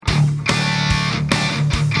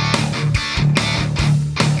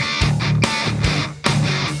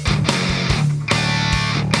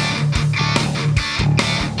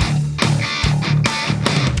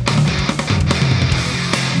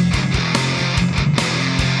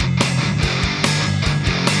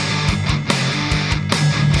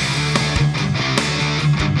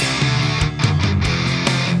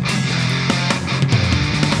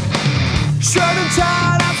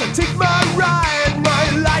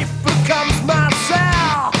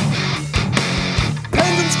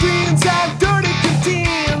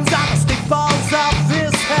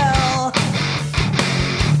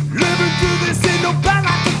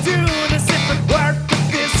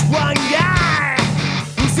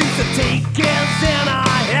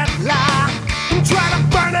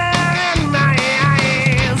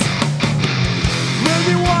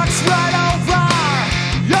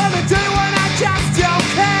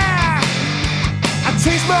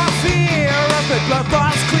my fear as my blood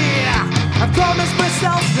boils clear. I promised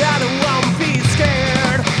myself that I won't be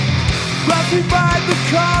scared. Grabs me by the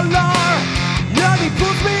collar, and he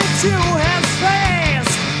pulls me to his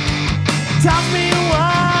face. Tells me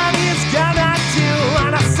what he's gonna do,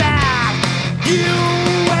 and I said, you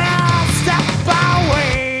will step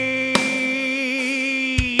away.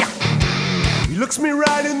 He looks me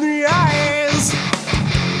right in the eyes.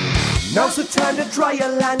 Now's the time to draw your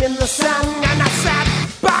line in the sand. And I said,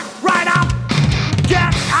 back right up,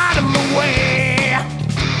 get out of my way.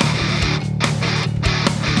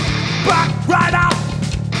 Back right up,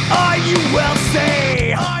 or you will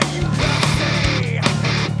stay.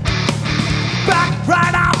 Back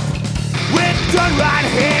right up, we're done right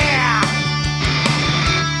here.